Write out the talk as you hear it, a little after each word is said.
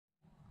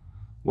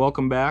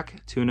Welcome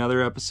back to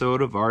another episode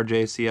of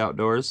RJC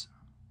Outdoors.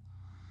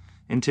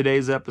 In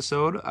today's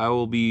episode, I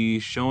will be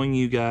showing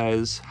you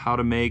guys how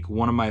to make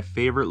one of my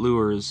favorite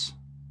lures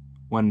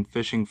when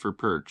fishing for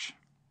perch.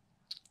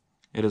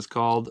 It is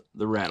called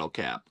the Rattle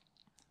Cap.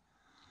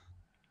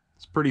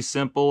 It's pretty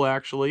simple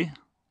actually.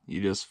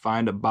 You just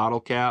find a bottle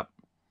cap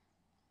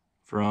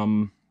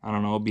from, I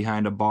don't know,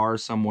 behind a bar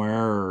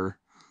somewhere, or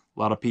a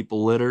lot of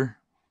people litter.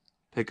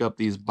 Pick up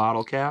these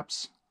bottle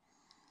caps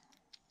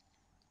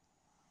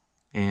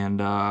and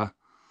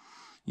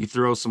you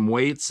throw some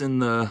weights in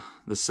the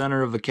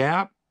center of the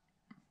cap.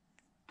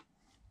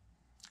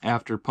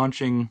 After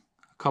punching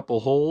a couple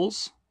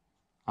holes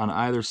on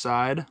either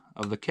side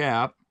of the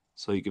cap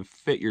so you can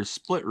fit your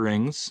split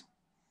rings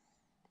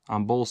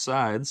on both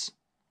sides,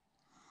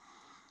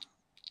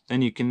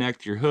 then you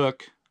connect your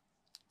hook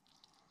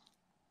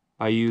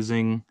by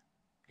using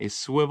a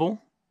swivel,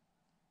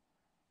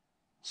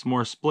 some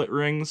more split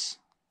rings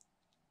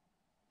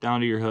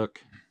down to your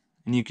hook,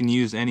 and you can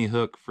use any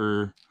hook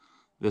for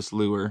this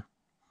lure.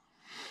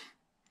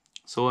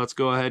 So let's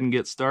go ahead and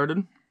get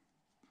started.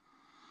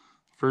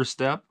 First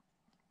step,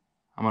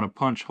 I'm going to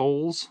punch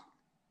holes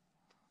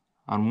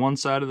on one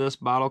side of this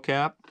bottle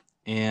cap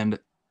and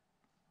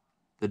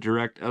the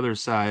direct other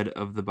side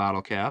of the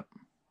bottle cap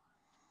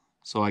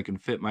so I can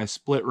fit my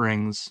split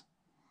rings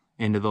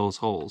into those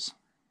holes.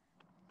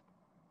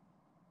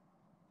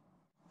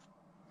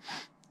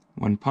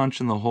 When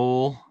punching the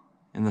hole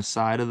in the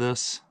side of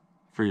this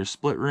for your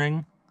split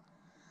ring,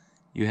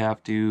 you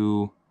have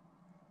to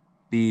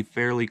be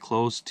fairly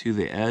close to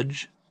the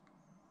edge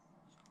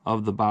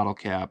of the bottle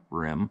cap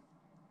rim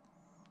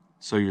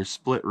so your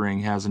split ring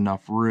has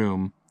enough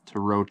room to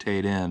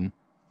rotate in.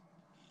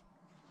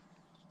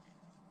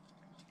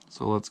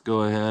 So let's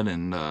go ahead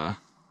and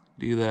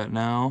do that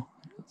now.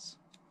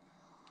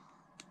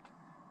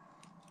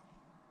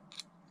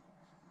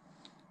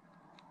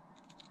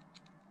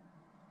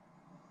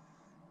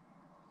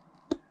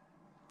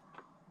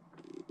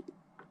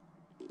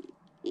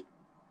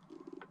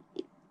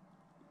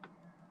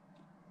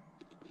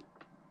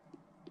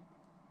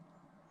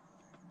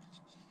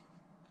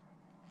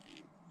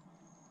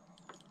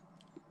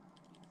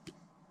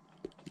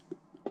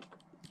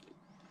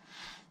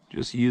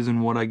 Just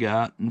using what I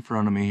got in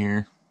front of me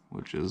here,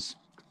 which is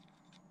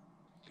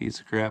a piece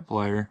of crap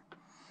plier.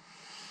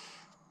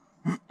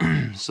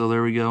 So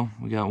there we go.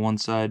 We got one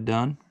side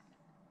done.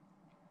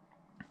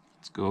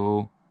 Let's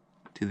go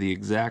to the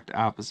exact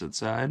opposite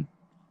side,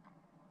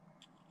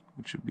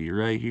 which would be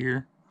right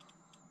here.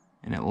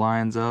 And it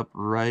lines up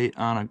right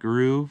on a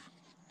groove.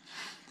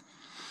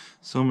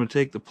 So I'm going to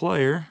take the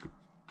plier,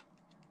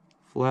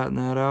 flatten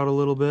that out a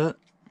little bit.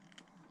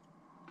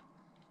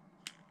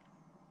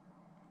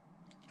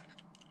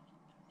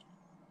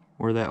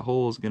 Where that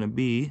hole is going to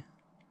be.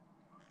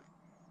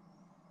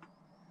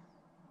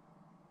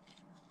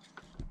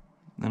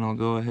 Then I'll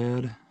go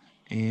ahead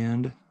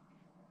and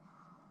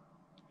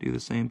do the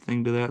same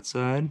thing to that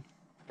side.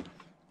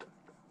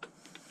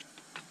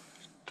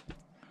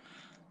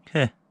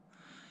 Okay,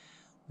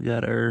 we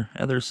got our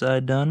other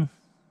side done.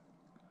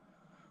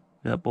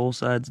 We got both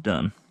sides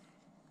done.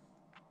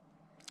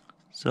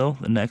 So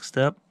the next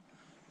step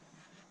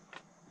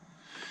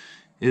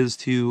is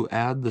to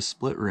add the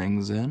split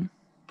rings in.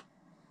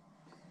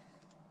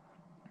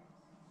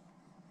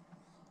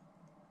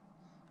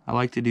 I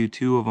like to do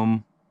two of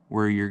them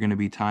where you're going to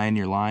be tying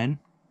your line,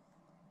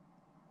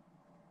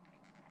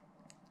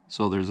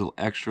 so there's an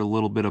extra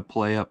little bit of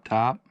play up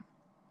top.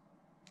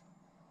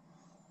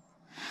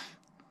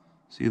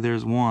 See,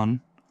 there's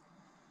one,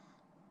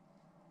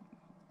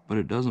 but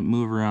it doesn't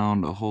move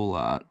around a whole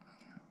lot.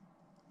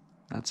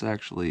 That's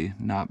actually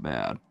not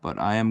bad, but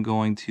I am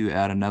going to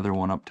add another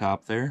one up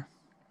top there.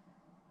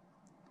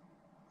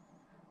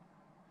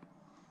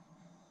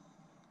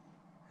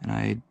 And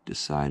I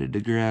decided to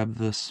grab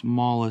the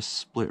smallest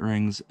split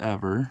rings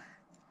ever.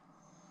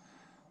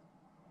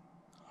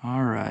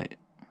 Alright.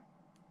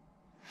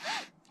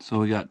 So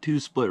we got two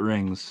split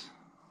rings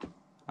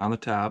on the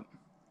top.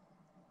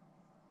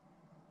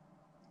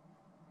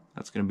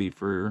 That's going to be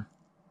for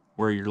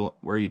where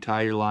you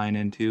tie your line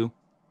into.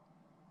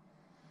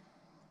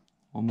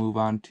 We'll move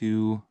on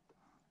to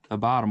the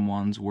bottom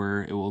ones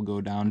where it will go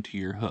down to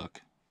your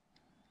hook.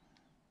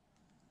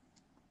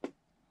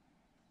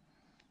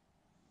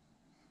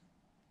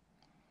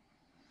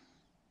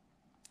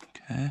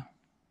 Okay,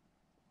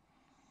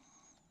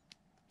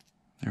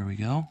 there we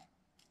go.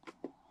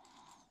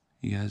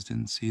 You guys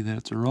didn't see that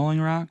it's a rolling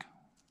rock?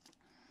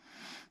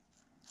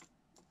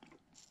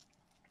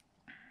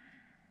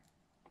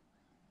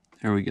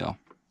 There we go.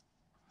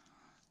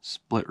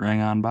 Split ring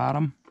on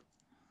bottom,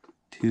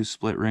 two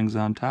split rings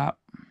on top.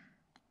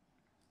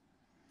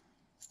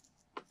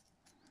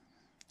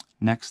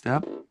 Next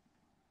step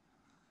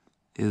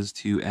is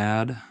to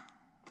add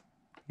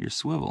your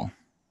swivel.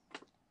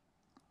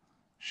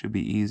 Should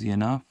be easy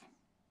enough.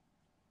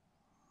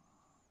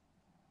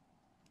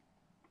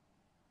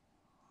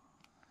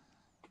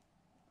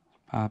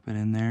 Pop it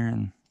in there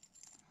and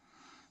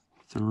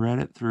thread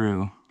it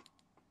through.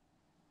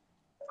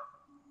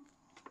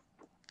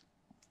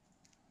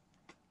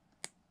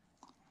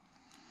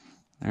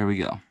 There we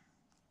go.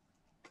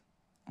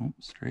 Oh,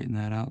 straighten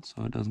that out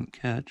so it doesn't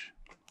catch.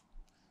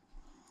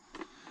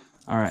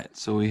 Alright,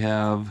 so we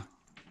have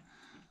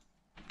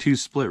 2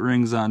 split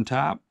rings on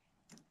top,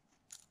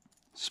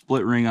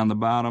 split ring on the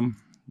bottom,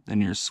 then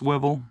your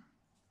swivel.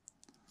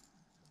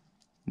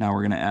 Now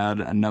we're going to add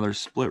another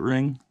split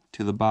ring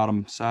to the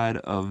bottom side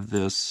of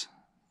this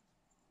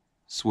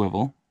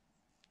swivel.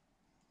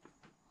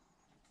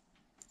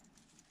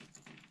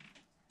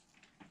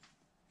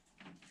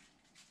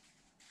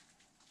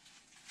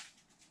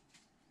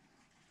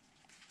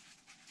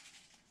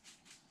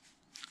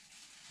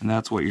 And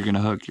that's what you're going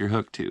to hook your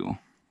hook to.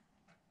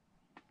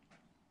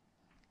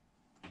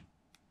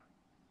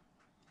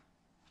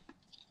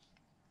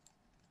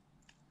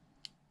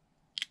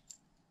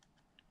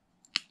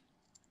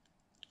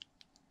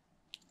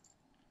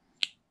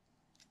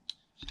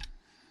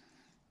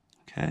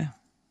 Okay.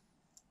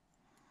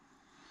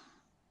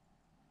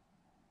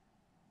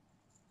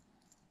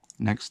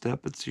 Next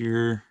step,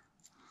 you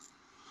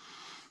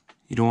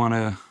don't want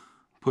to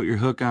put your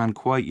hook on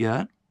quite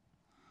yet,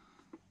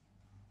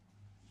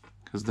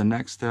 because the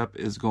next step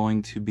is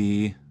going to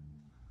be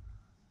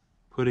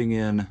putting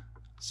in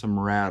some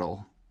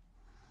rattle.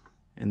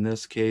 In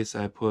this case,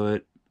 I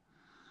put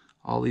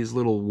all these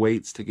little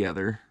weights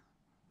together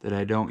that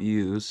I don't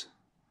use.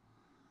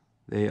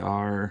 They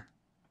are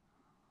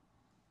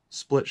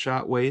split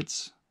shot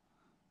weights,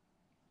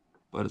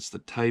 but it's the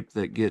type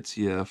that gets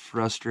you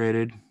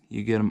frustrated.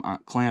 You get them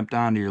clamped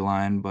onto your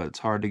line, but it's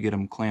hard to get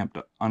them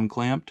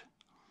unclamped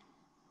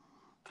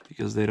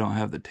because they don't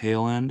have the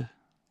tail end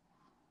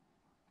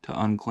to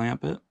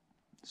unclamp it.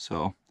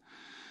 So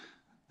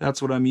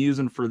that's what I'm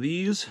using for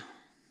these.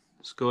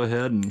 Just go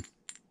ahead and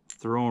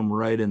throw them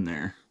right in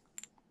there.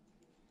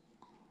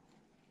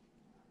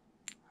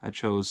 I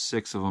chose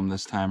 6 of them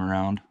this time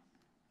around.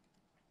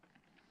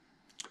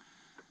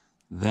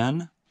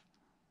 Then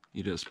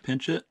you just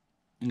pinch it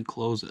and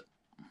close it.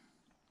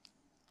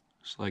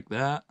 Just like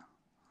that.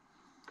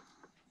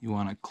 You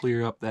want to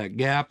clear up that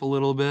gap a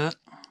little bit.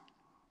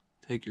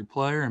 Take your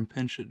plier and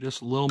pinch it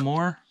just a little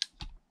more.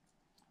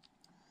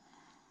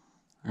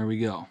 There we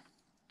go.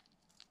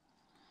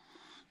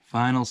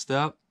 Final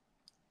step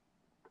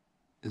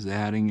is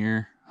adding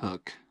your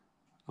hook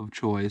of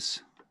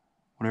choice.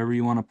 Whatever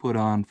you want to put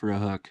on for a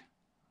hook.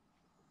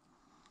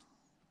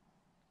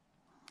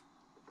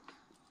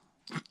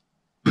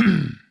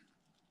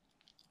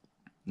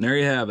 There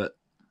you have it.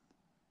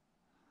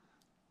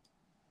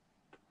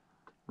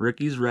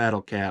 Ricky's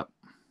Rattle Cap.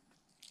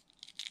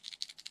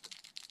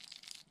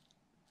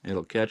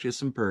 It'll catch you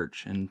some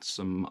perch and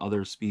some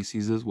other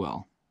species as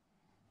well.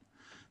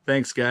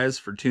 Thanks guys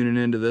for tuning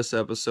into this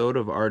episode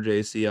of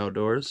RJC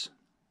Outdoors.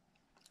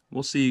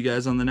 We'll see you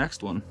guys on the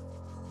next one.